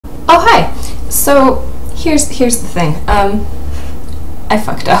So here's the thing. I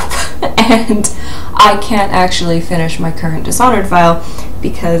fucked up and I can't actually finish my current Dishonored file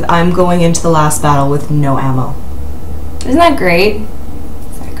because I'm going into the last battle with no ammo. Isn't that great?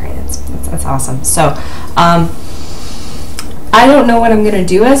 That's awesome. So I don't know what I'm gonna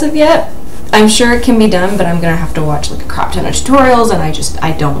do as of yet. I'm sure it can be done, but I'm gonna have to watch like a crap ton of tutorials, and I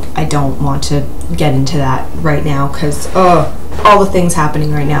don't want to get into that right now because all the things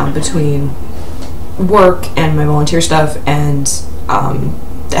happening right now between work and my volunteer stuff and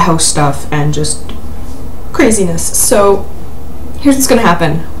the house stuff and just craziness. So here's what's gonna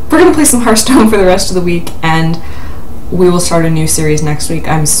happen. We're gonna play some Hearthstone for the rest of the week, and we will start a new series next week.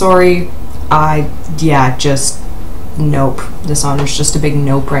 I'm sorry. Just nope. Dishonored's just a big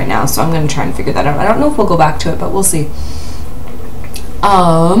nope right now, so I'm gonna try and figure that out. I don't know if we'll go back to it, but we'll see.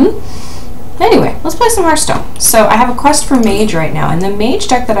 Anyway, let's play some Hearthstone. So I have a quest for Mage right now, and the Mage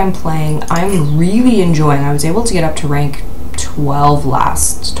deck that I'm playing, I'm really enjoying. I was able to get up to rank 14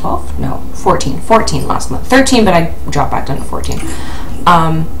 last month. 13, but I dropped back down to 14.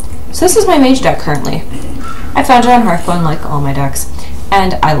 So this is my Mage deck currently. I found it on Hearthstone like all my decks,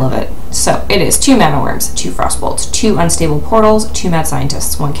 and I love it. So it is 2 Mana Worms, 2 Frostbolts, 2 Unstable Portals, 2 Mad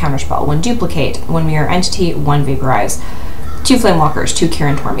Scientists, 1 Counterspell, 1 Duplicate, 1 Mirror Entity, 1 Vaporize, 2 Flamewalkers, 2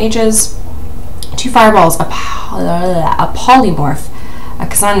 Kirin Mages, 2 Fireballs, a Polymorph, a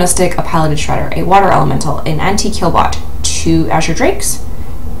Kazan Mystic, a Piloted Shredder, a Water Elemental, an Anti-Killbot, 2 Azure Drakes,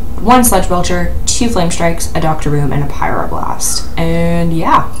 1 Sludge Belcher, 2 Flame Strikes, a Doctor Room, and a Pyroblast. And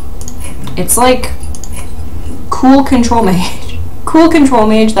yeah, it's like cool control mage. Cool control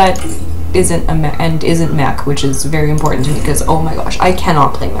mage that isn't a isn't mech, which is very important to me because oh my gosh, I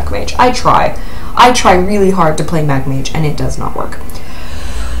cannot play mech mage. I try really hard to play mech mage and it does not work.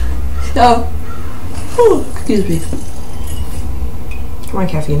 So, excuse me. Come on,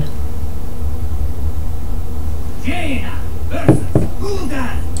 caffeine.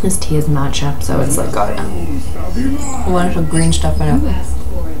 This tea is matcha, so it's like got a bunch of green stuff in it.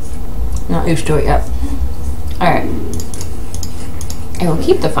 Not used to it yet. Alright. I will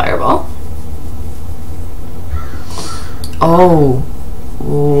keep the fireball. Oh,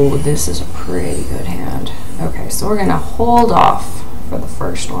 this is a pretty good hand. Okay, so we're gonna hold off for the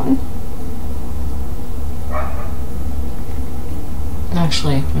first one.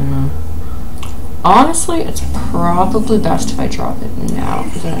 Actually, honestly, it's probably best if I drop it now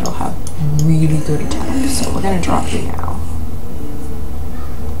because then it'll have really good attack. So we're gonna drop you now.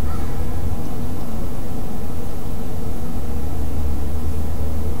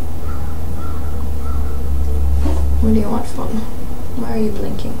 What do you want, phone? Why are you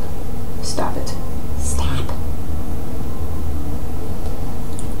blinking? Stop it. Stop.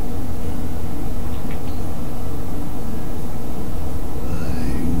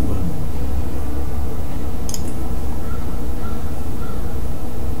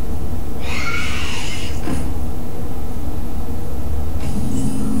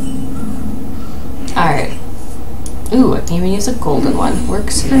 Alright. Ooh, I can even use a golden one.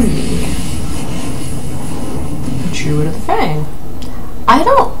 Works for me. Druid of the Fang. I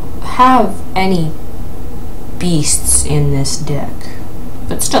don't have any beasts in this deck,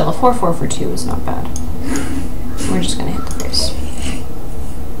 but still, a 4/4 for 2 is not bad. We're just gonna hit the face.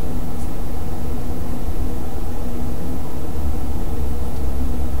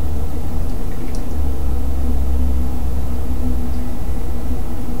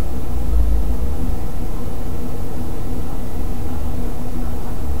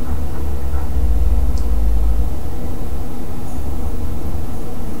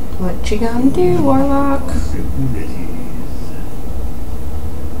 What you gonna do, Warlock?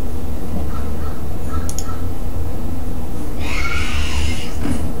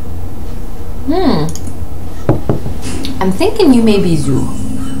 I'm thinking you may be Zoo.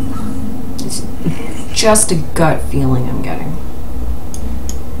 It's just a gut feeling I'm getting.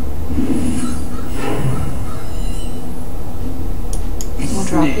 We'll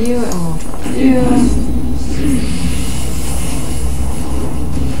drop you and we'll drop you.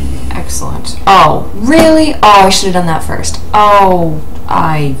 Excellent. Oh, really? Oh, I should have done that first. Oh,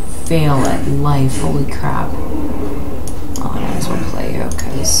 I fail at life. Holy crap. Well, I might as well play you,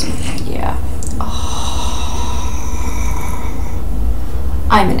 because, yeah. Oh.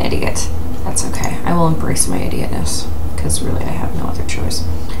 I'm an idiot. That's okay. I will embrace my idiotness, because really I have no other choice.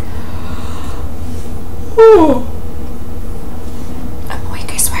 Ooh. I'm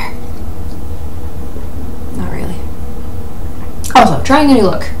awake, I swear. Not really. Also, trying a new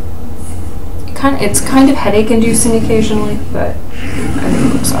look. It's kind of headache-inducing occasionally, but I think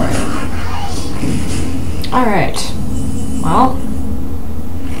it looks alright. Alright. Well.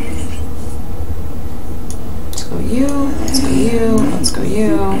 Let's go you. Let's go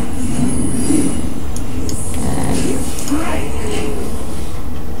you. And you.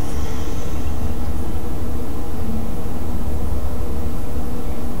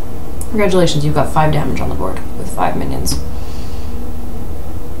 Congratulations, you've got 5 damage on the board with 5 minions.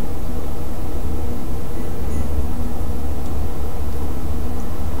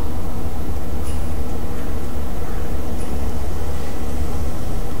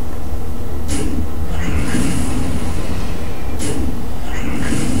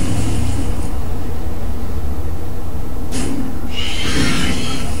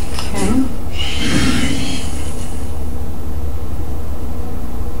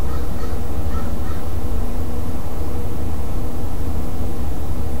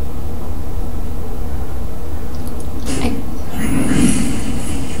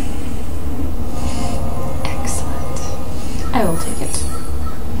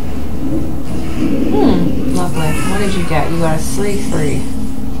 You got a 3/3.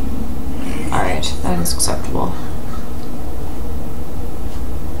 Alright, that is acceptable.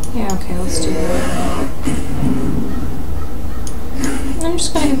 Yeah, okay, let's do that. I'm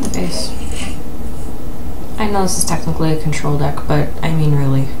just gonna hit the base. I know this is technically a control deck, but I mean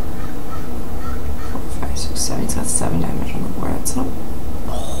really. 4, 5, 6, 7. He's got 7 damage on the board. That's not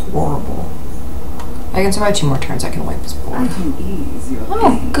horrible. I can survive 2 more turns, I can wipe his board.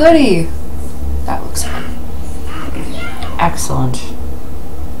 Oh, goody! That looks fun. Excellent.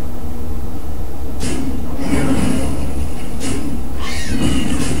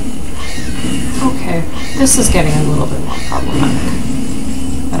 Okay, this is getting a little bit more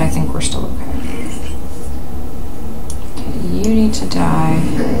problematic, but I think we're still okay. Okay, you need to die.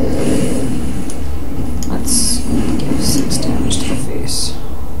 Let's give 6 damage to the face.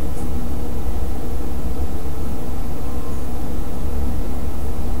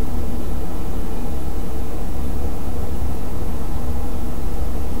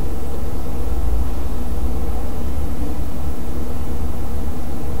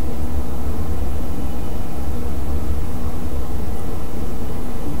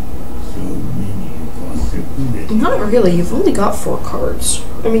 Not really, you've only got 4 cards.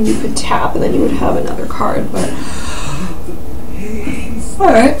 I mean, you could tap and then you would have another card, but...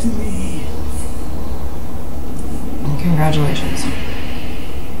 Alright. Congratulations.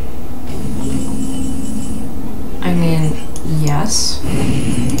 I mean, yes.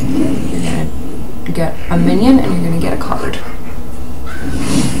 You're gonna get a minion and you're gonna get a card.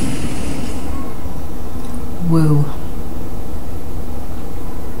 Woo.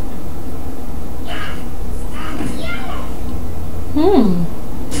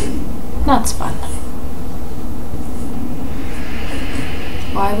 That's fun.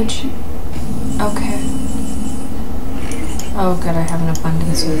 Why would you? Okay. Oh good, I have an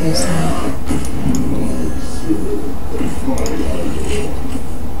abundance of these now.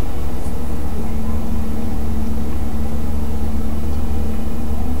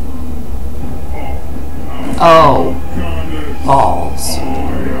 Oh. Balls.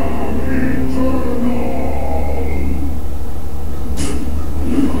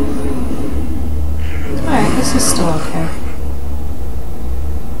 Alright, this is still okay.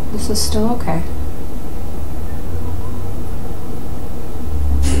 This is still okay.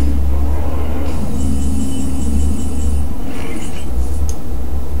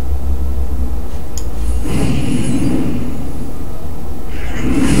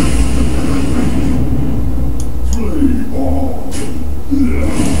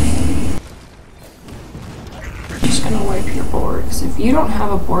 Just gonna wipe your board, because if you don't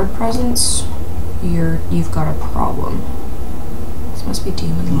have a board presence, you've got a problem. This must be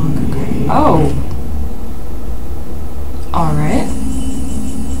demon lock. Okay. Oh. All right.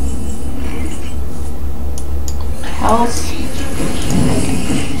 Health.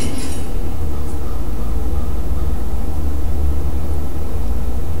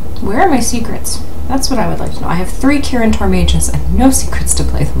 Where are my secrets? That's what I would like to know. I have 3 Kirin Mages and no secrets to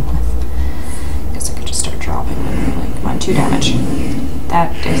play them with. Guess I could just start dropping them. Like, come on, 2 damage.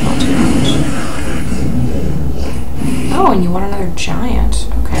 That is not 2 damage. Oh, and you want another giant.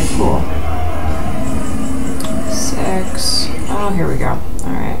 Okay, cool. 6. Oh, here we go.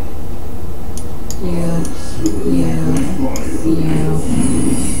 Alright. You.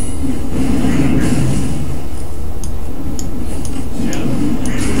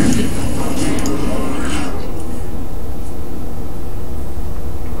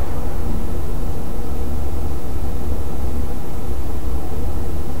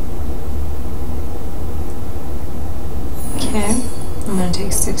 Okay, I'm going to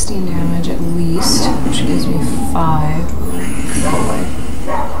take 16 damage at least, which gives me 5.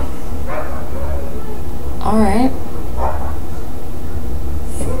 Alright.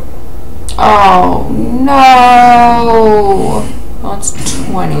 No! Well, it's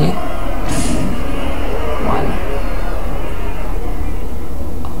 20. 1.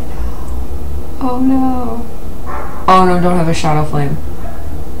 Oh no. Oh no, don't have a Shadow Flame.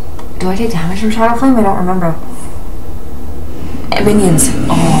 Do I take damage from Shadow Flame? I don't remember. Minions.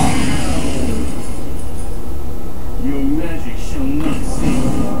 Oh. Your magic shall not cease.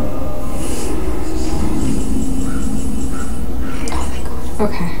 Oh my god.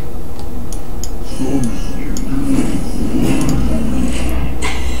 Okay.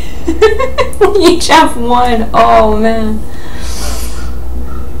 We each have 1. Oh man.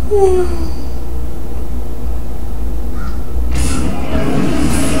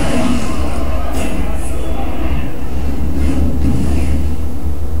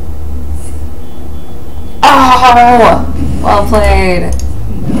 Oh! Well played.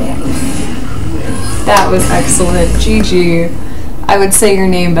 That was excellent. GG. I would say your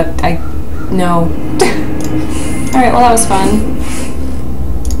name, but no. Alright, well that was fun.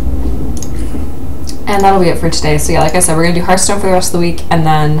 And that'll be it for today. So yeah, like I said, we're going to do Hearthstone for the rest of the week, and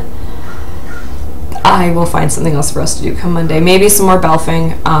then I will find something else for us to do come Monday. Maybe some more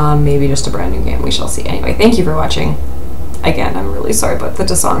Belfing, maybe just a brand new game. We shall see. Anyway, thank you for watching. Again, I'm really sorry about the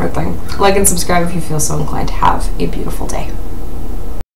Dishonored thing. Like and subscribe if you feel so inclined. Have a beautiful day.